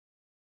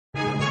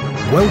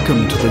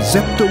Welcome to the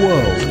Zepter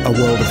world,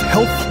 a world of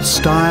health,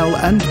 style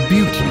and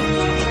beauty.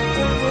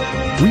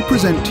 We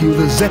present to you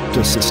the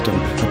Zepter system,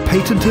 a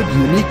patented,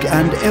 unique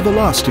and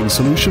everlasting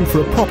solution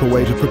for a proper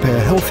way to prepare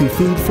healthy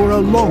food for a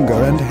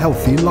longer and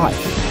healthy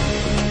life.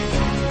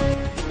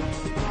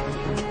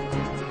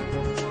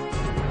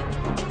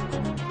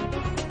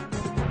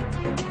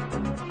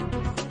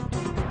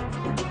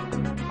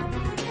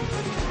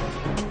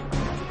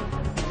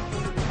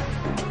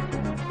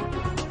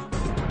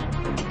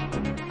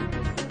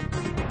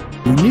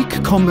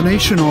 Unique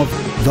combination of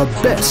the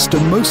best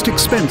and most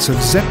expensive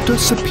Zepter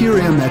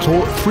Superior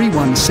Metal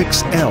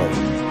 316L,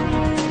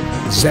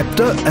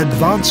 Zepter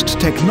Advanced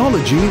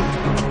Technology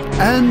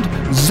and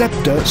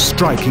Zepter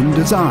Striking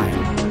Design.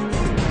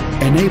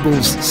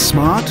 Enables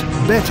smart,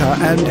 better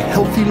and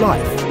healthy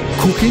life,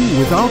 cooking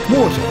without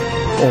water,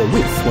 or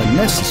with when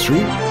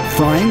necessary,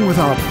 frying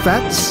without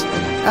fats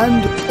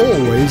and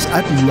always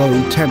at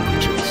low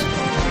temperatures.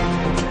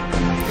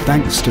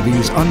 Thanks to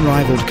these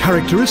unrivaled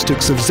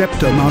characteristics of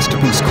Zepter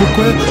Masterpiece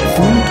Cookware,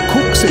 food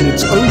cooks in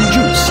its own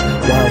juice,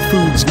 while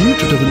food's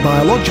nutritive and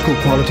biological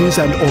qualities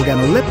and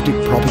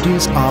organoleptic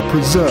properties are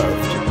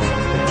preserved.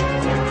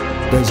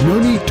 There's no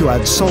need to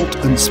add salt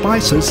and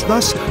spices,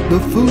 thus the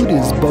food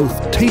is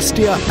both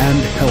tastier and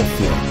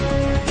healthier.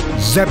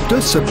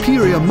 Zepter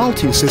Superior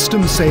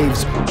Multi-System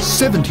saves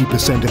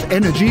 70% of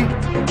energy,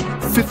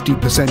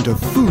 50% of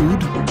food,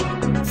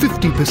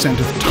 50%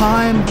 of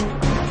time,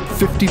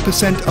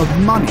 50% of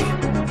money.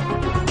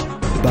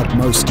 But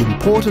most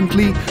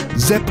importantly,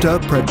 Zepter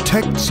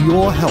protects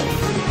your health.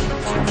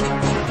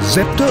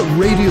 Zepter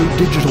Radio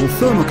Digital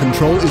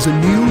Thermocontrol is a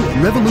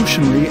new,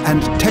 revolutionary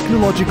and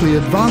technologically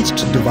advanced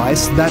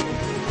device that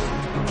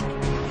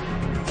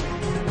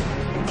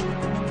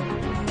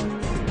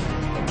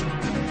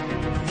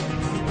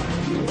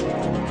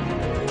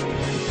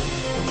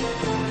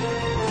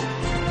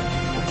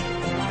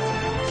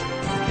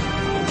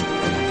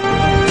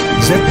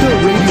Zepter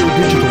Radio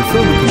Digital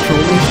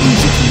Thermocontrol is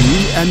easy to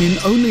use, and in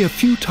only a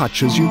few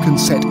touches you can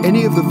set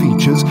any of the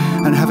features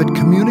and have it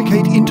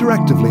communicate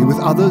interactively with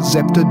other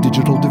Zepter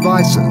digital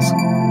devices.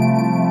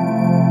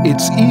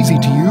 It's easy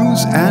to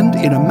use, and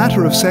in a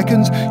matter of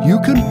seconds you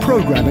can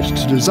program it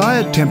to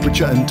desired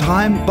temperature and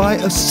time by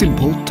a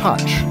simple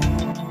touch.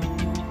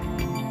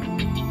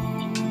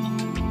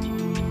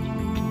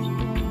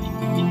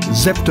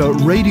 Zepter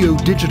Radio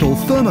Digital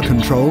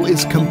Thermocontrol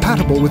is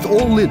compatible with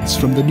all lids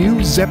from the new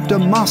Zepter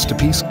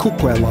Masterpiece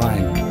Cookware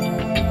line.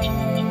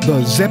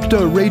 The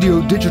Zepter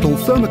Radio Digital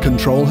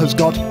Thermocontrol has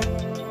got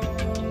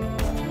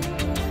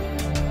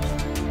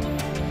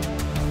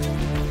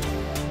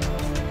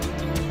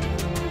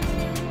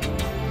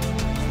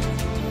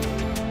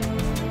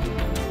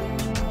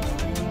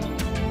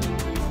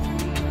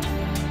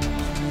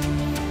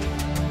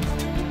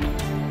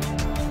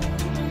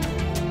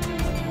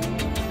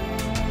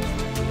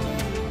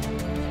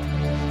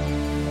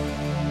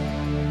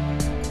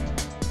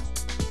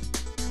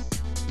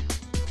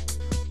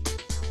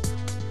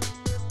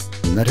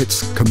that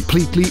it's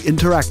completely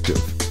interactive.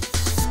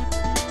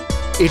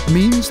 It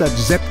means that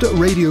Zepter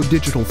Radio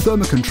Digital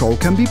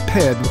Thermocontrol can be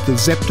paired with the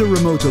Zepter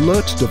Remote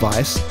Alert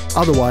device,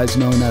 otherwise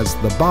known as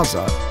the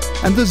buzzer,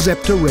 and the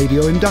Zepter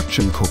Radio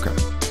Induction Cooker.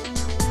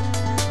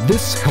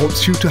 This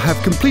helps you to have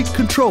complete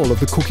control of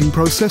the cooking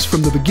process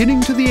from the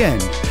beginning to the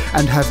end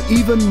and have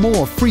even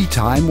more free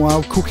time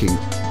while cooking.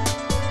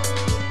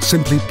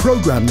 Simply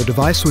program the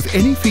device with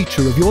any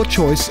feature of your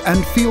choice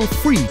and feel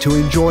free to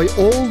enjoy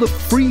all the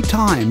free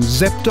time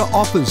Zepter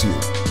offers you.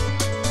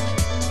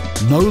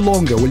 No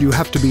longer will you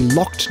have to be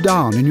locked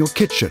down in your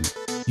kitchen.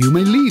 You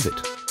may leave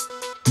it.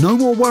 No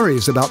more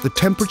worries about the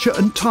temperature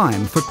and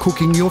time for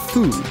cooking your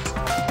food.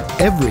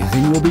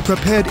 Everything will be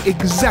prepared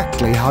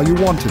exactly how you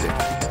wanted it.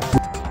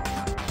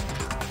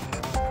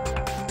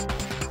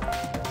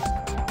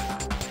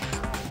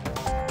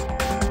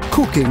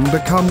 Cooking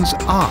becomes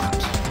art.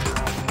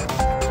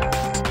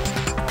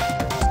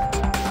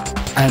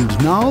 And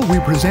now we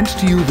present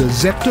to you the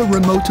Zepter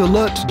Remote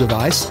Alert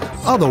device,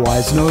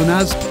 otherwise known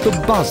as the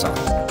buzzer.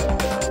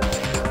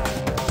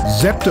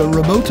 Zepter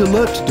Remote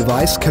Alert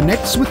device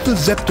connects with the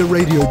Zepter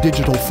Radio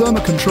Digital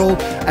Thermocontrol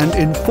and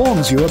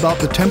informs you about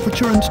the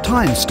temperature and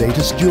time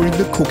status during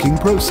the cooking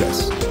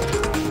process.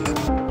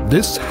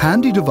 This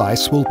handy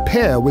device will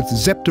pair with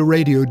Zepter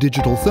Radio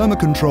Digital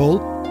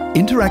Thermocontrol,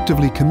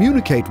 interactively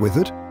communicate with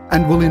it,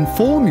 and will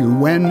inform you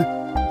when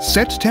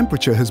set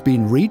temperature has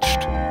been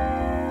reached,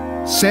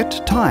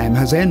 set time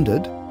has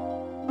ended,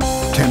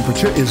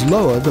 temperature is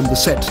lower than the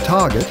set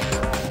target,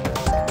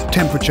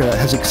 temperature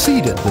has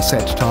exceeded the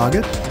set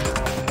target,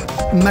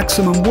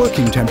 maximum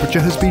working temperature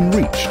has been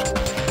reached.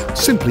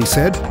 Simply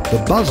said,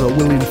 the buzzer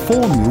will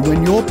inform you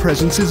when your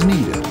presence is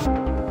needed.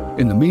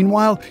 In the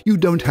meanwhile, you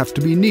don't have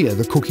to be near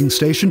the cooking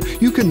station.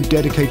 You can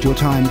dedicate your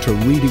time to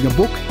reading a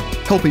book,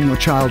 helping your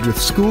child with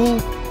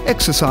school,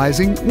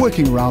 exercising,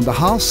 working around the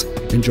house,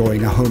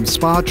 enjoying a home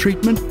spa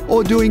treatment,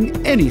 or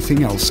doing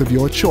anything else of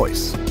your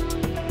choice.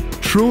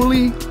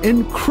 Truly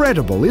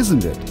incredible,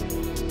 isn't it?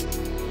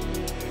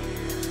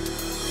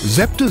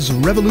 Zepter's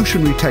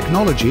revolutionary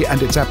technology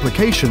and its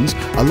applications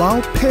allow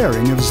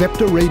pairing of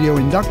Zepter Radio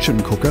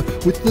Induction Cooker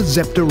with the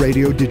Zepter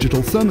Radio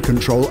Digital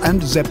Thermocontrol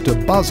and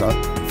Zepter Buzzer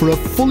for a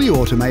fully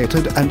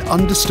automated and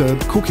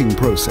undisturbed cooking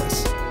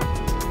process.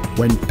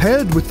 When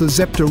paired with the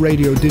Zepter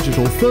Radio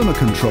Digital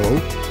Thermocontrol,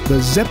 the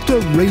Zepter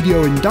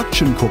Radio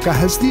Induction Cooker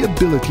has the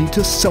ability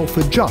to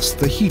self-adjust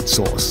the heat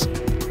source,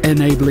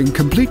 enabling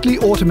completely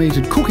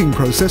automated cooking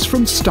process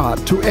from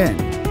start to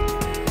end.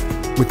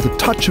 With the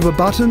touch of a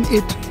button,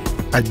 it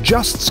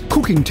adjusts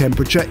cooking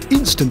temperature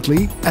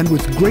instantly and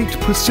with great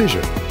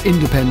precision,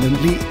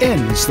 independently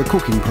ends the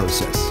cooking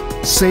process,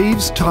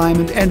 saves time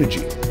and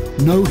energy.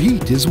 No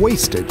heat is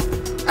wasted.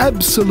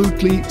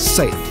 Absolutely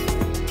safe.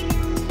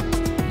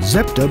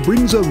 Zepter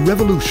brings a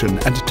revolution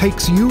and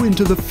takes you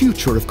into the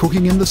future of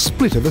cooking in the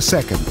split of a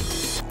second.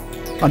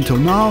 Until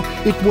now,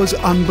 it was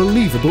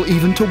unbelievable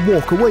even to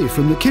walk away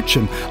from the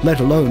kitchen,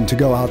 let alone to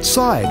go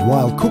outside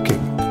while cooking.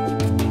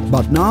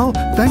 But now,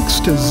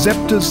 thanks to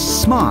Zepter's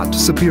smart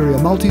superior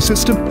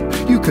multi-system,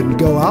 you can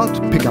go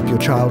out, pick up your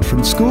child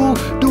from school,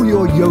 do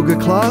your yoga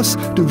class,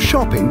 do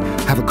shopping,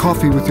 have a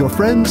coffee with your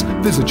friends,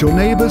 visit your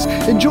neighbours,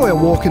 enjoy a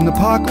walk in the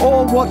park,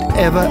 or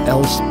whatever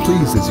else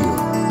pleases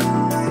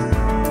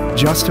you.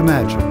 Just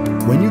imagine,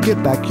 when you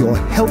get back, your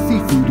healthy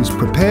food is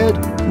prepared,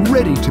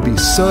 ready to be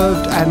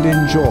served and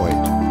enjoyed.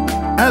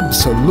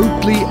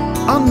 Absolutely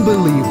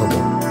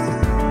unbelievable.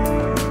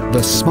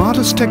 The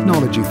smartest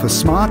technology for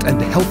smart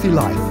and healthy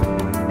life.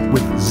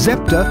 With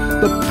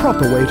Zepter, the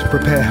proper way to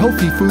prepare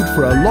healthy food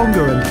for a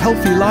longer and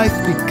healthy life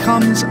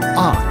becomes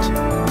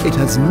art. It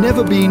has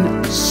never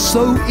been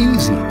so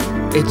easy.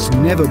 It's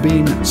never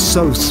been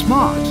so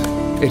smart.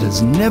 It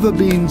has never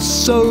been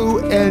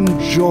so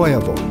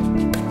enjoyable.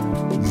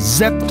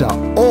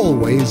 Zepter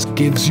always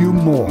gives you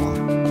more.